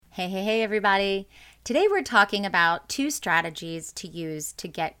Hey, everybody. Today we're talking about two strategies to use to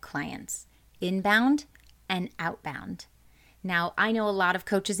get clients, inbound and outbound. Now, I know a lot of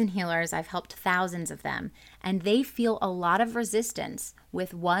coaches and healers, I've helped thousands of them, and they feel a lot of resistance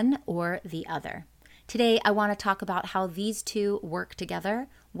with one or the other. Today, I want to talk about how these two work together,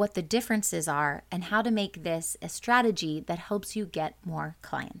 what the differences are, and how to make this a strategy that helps you get more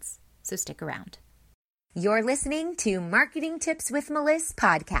clients. So stick around. You're listening to Marketing Tips with Melissa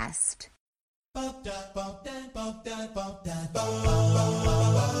podcast.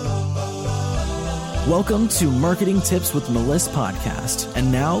 Welcome to Marketing Tips with Melissa podcast.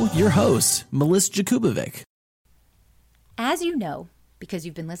 And now your host, Melissa Jakubovic. As you know, because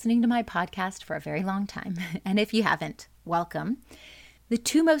you've been listening to my podcast for a very long time, and if you haven't, welcome. The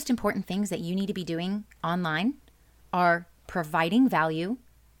two most important things that you need to be doing online are providing value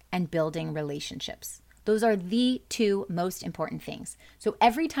and building relationships. Those are the two most important things. So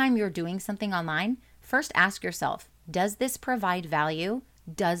every time you're doing something online, first ask yourself, does this provide value?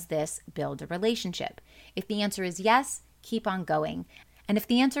 Does this build a relationship? If the answer is yes, keep on going. And if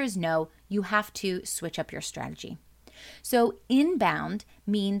the answer is no, you have to switch up your strategy. So inbound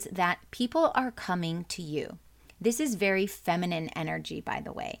means that people are coming to you. This is very feminine energy, by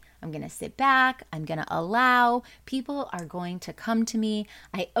the way. I'm going to sit back. I'm going to allow. People are going to come to me.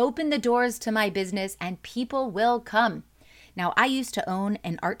 I open the doors to my business and people will come. Now, I used to own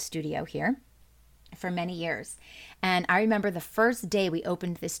an art studio here for many years. And I remember the first day we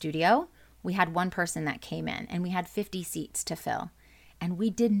opened the studio, we had one person that came in and we had 50 seats to fill. And we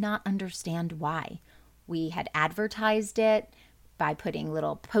did not understand why. We had advertised it by putting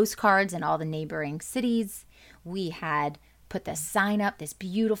little postcards in all the neighboring cities. We had put the sign up, this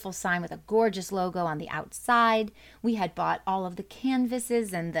beautiful sign with a gorgeous logo on the outside. We had bought all of the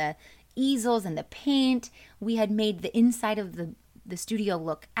canvases and the easels and the paint. We had made the inside of the studio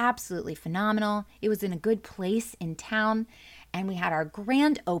look absolutely phenomenal. It was in a good place in town. And we had our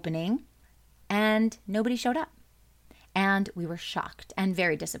grand opening and nobody showed up. And we were shocked and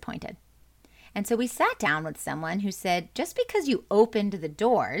very disappointed. And so we sat down with someone who said, just because you opened the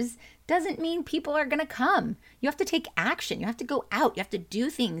doors doesn't mean people are going to come. You have to take action. You have to go out. You have to do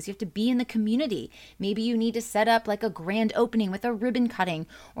things. You have to be in the community. Maybe you need to set up like a grand opening with a ribbon cutting,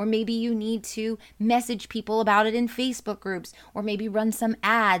 or maybe you need to message people about it in Facebook groups, or maybe run some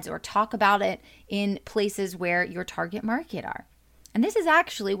ads or talk about it in places where your target market are. And this is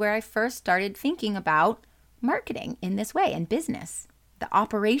actually where I first started thinking about marketing in this way and business. The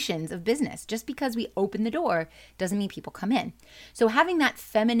operations of business. Just because we open the door doesn't mean people come in. So having that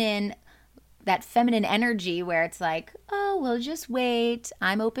feminine energy where it's like, oh, well, just wait.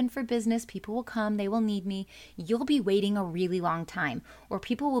 I'm open for business. People will come. They will need me. You'll be waiting a really long time, or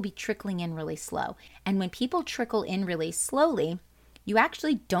people will be trickling in really slow. And when people trickle in really slowly, you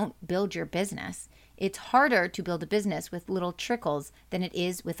actually don't build your business. It's harder to build a business with little trickles than it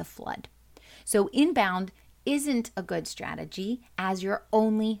is with a flood. So inbound isn't a good strategy as your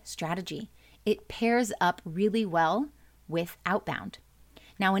only strategy. It pairs up really well with outbound.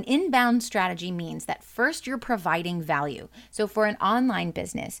 Now, an inbound strategy means that first you're providing value. So for an online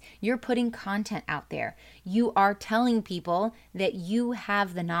business, you're putting content out there. You are telling people that you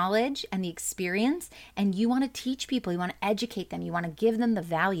have the knowledge and the experience, and you want to teach people, you want to educate them, you want to give them the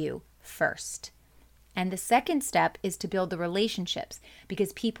value first. And the second step is to build the relationships,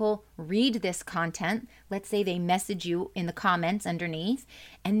 because people read this content. Let's say they message you in the comments underneath,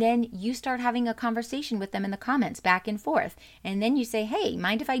 and then you start having a conversation with them in the comments back and forth. And then you say, hey,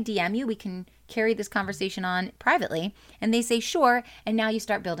 mind if I DM you? We can carry this conversation on privately. And they say, sure. And now you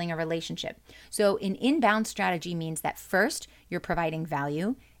start building a relationship. So an inbound strategy means that first you're providing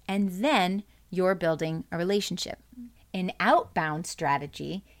value, and then you're building a relationship. An outbound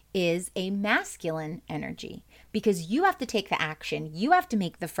strategy is a masculine energy, because you have to take the action. You have to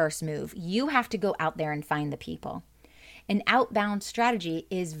make the first move. You have to go out there and find the people. An outbound strategy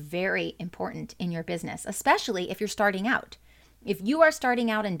is very important in your business, especially if you're starting out. If you are starting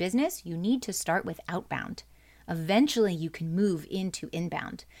out in business, you need to start with outbound. Eventually, you can move into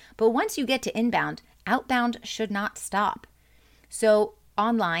inbound. But once you get to inbound, outbound should not stop. So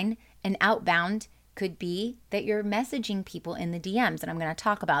online and outbound could be that you're messaging people in the DMs, and I'm going to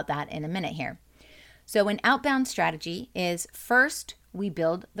talk about that in a minute here. So an outbound strategy is first we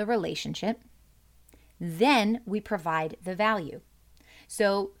build the relationship, then we provide the value.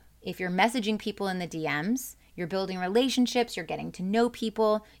 So if you're messaging people in the DMs, you're building relationships, you're getting to know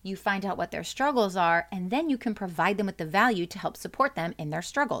people, you find out what their struggles are, and then you can provide them with the value to help support them in their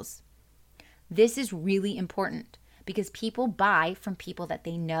struggles. This is really important because people buy from people that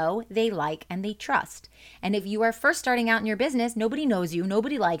they know, they like, and they trust. And if you are first starting out in your business, nobody knows you,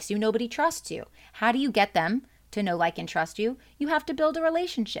 nobody likes you, nobody trusts you. How do you get them to know, like, and trust you? You have to build a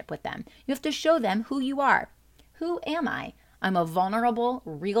relationship with them. You have to show them who you are. Who am I? I'm a vulnerable,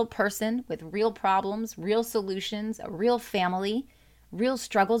 real person with real problems, real solutions, a real family, real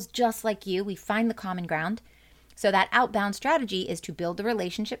struggles just like you. We find the common ground. So that outbound strategy is to build the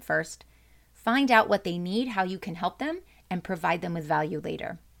relationship first, find out what they need, how you can help them, and provide them with value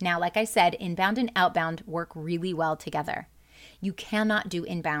later. Now, like I said, inbound and outbound work really well together. You cannot do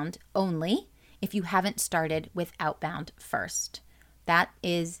inbound only if you haven't started with outbound first. That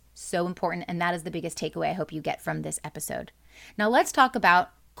is so important, and that is the biggest takeaway I hope you get from this episode. Now let's talk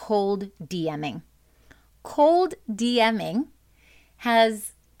about cold DMing. Cold DMing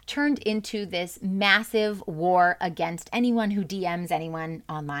has turned into this massive war against anyone who DMs anyone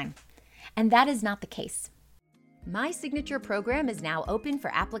online. And that is not the case. My signature program is now open for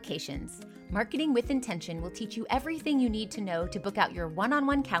applications. Marketing with Intention will teach you everything you need to know to book out your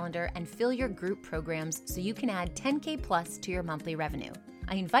one-on-one calendar and fill your group programs so you can add 10K plus to your monthly revenue.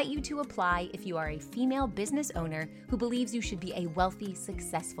 I invite you to apply if you are a female business owner who believes you should be a wealthy,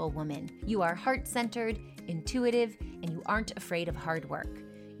 successful woman. You are heart-centered, intuitive, and you aren't afraid of hard work.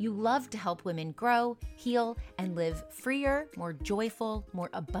 You love to help women grow, heal, and live freer, more joyful, more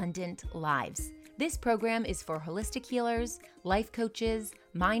abundant lives. This program is for holistic healers, life coaches,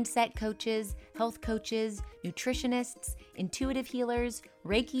 mindset coaches, health coaches, nutritionists, intuitive healers,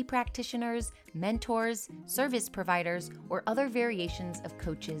 Reiki practitioners, mentors, service providers, or other variations of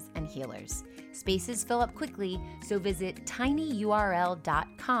coaches and healers. Spaces fill up quickly, so visit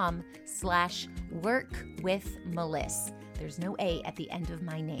tinyurl.com/workwithmeliss. There's no A at the end of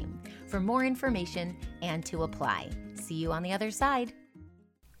my name for more information and to apply. See you on the other side.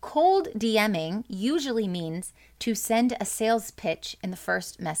 Cold DMing usually means to send a sales pitch in the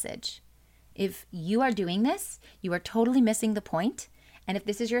first message. If you are doing this, you are totally missing the point. And if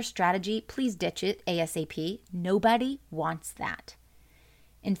this is your strategy, please ditch it ASAP. Nobody wants that.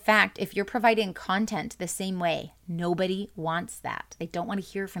 In fact, if you're providing content the same way, nobody wants that. They don't want to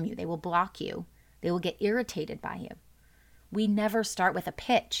hear from you. They will block you. They will get irritated by you. We never start with a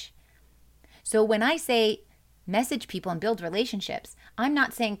pitch. So when I say message people and build relationships, I'm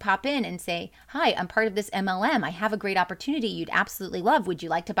not saying pop in and say, hi, I'm part of this MLM. I have a great opportunity you'd absolutely love. Would you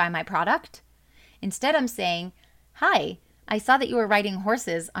like to buy my product? Instead, I'm saying, hi, I saw that you were riding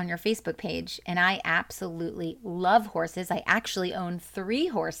horses on your Facebook page, and I absolutely love horses. I actually own 3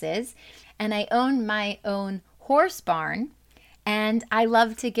 horses, and I own my own horse barn, and I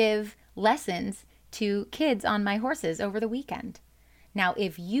love to give lessons to kids on my horses over the weekend. Now,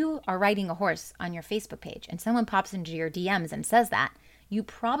 if you are riding a horse on your Facebook page and someone pops into your DMs and says that, you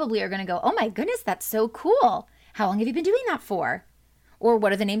probably are going to go, oh my goodness, that's so cool. How long have you been doing that for? Or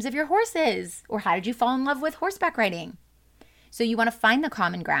what are the names of your horses? Or how did you fall in love with horseback riding? So you want to find the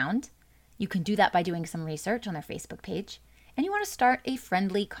common ground. You can do that by doing some research on their Facebook page. And you want to start a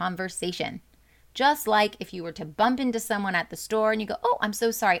friendly conversation. Just like if you were to bump into someone at the store and you go, oh, I'm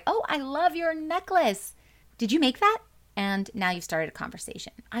so sorry. Oh, I love your necklace. Did you make that? And now you've started a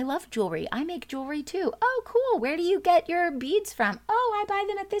conversation. I love jewelry. I make jewelry too. Oh, cool. Where do you get your beads from? Oh, I buy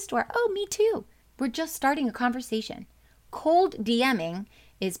them at this store. Oh, me too. We're just starting a conversation. Cold DMing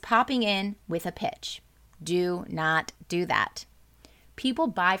is popping in with a pitch. Do not do that. People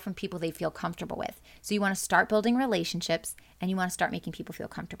buy from people they feel comfortable with. So you want to start building relationships and you want to start making people feel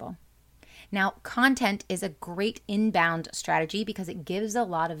comfortable. Now, content is a great inbound strategy because it gives a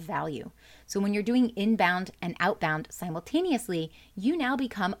lot of value. So when you're doing inbound and outbound simultaneously, you now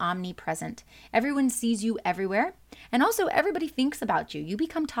become omnipresent. Everyone sees you everywhere. And also everybody thinks about you. You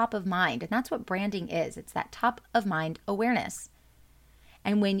become top of mind. And that's what branding is. It's that top of mind awareness.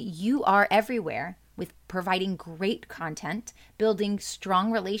 And when you are everywhere with providing great content, building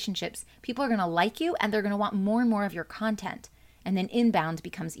strong relationships, people are going to like you and they're going to want more and more of your content. And then inbound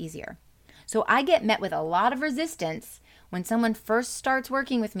becomes easier. So I get met with a lot of resistance when someone first starts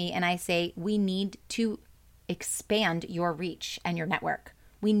working with me and I say, we need to expand your reach and your network.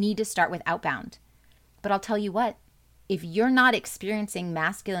 We need to start with outbound. But I'll tell you what, if you're not experiencing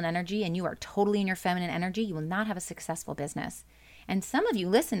masculine energy and you are totally in your feminine energy, you will not have a successful business. And some of you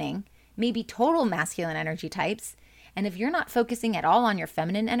listening may be total masculine energy types. And if you're not focusing at all on your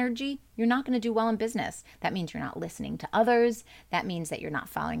feminine energy, you're not going to do well in business. That means you're not listening to others. That means that you're not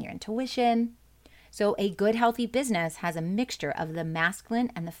following your intuition. So a good, healthy business has a mixture of the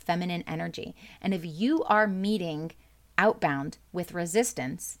masculine and the feminine energy. And if you are meeting outbound with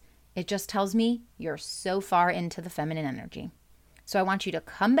resistance, it just tells me you're so far into the feminine energy. So I want you to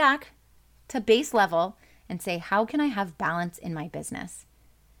come back to base level and say, how can I have balance in my business?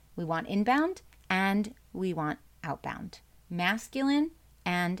 We want inbound and we want outbound, masculine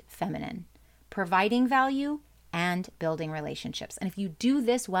and feminine, providing value and building relationships. And if you do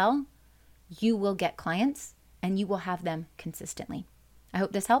this well, you will get clients and you will have them consistently. I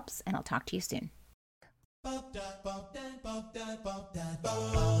hope this helps, and I'll talk to you soon.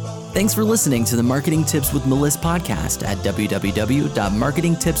 Thanks for listening to the Marketing Tips with Meliss podcast at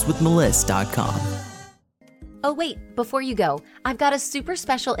www.marketingtipswithmeliss.com. Oh wait, before you go, I've got a super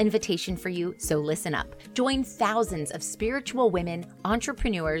special invitation for you, so listen up. Join thousands of spiritual women,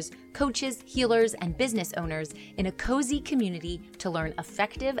 entrepreneurs, coaches, healers, and business owners in a cozy community to learn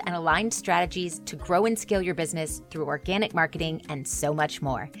effective and aligned strategies to grow and scale your business through organic marketing and so much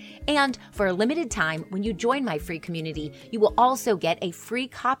more. And for a limited time, when you join my free community, you will also get a free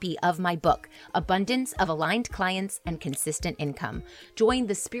copy of my book, Abundance of Aligned Clients and Consistent Income. Join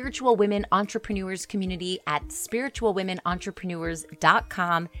the Spiritual Women Entrepreneurs community at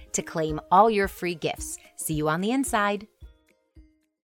spiritualwomenentrepreneurs.com to claim all your free gifts. See you on the inside.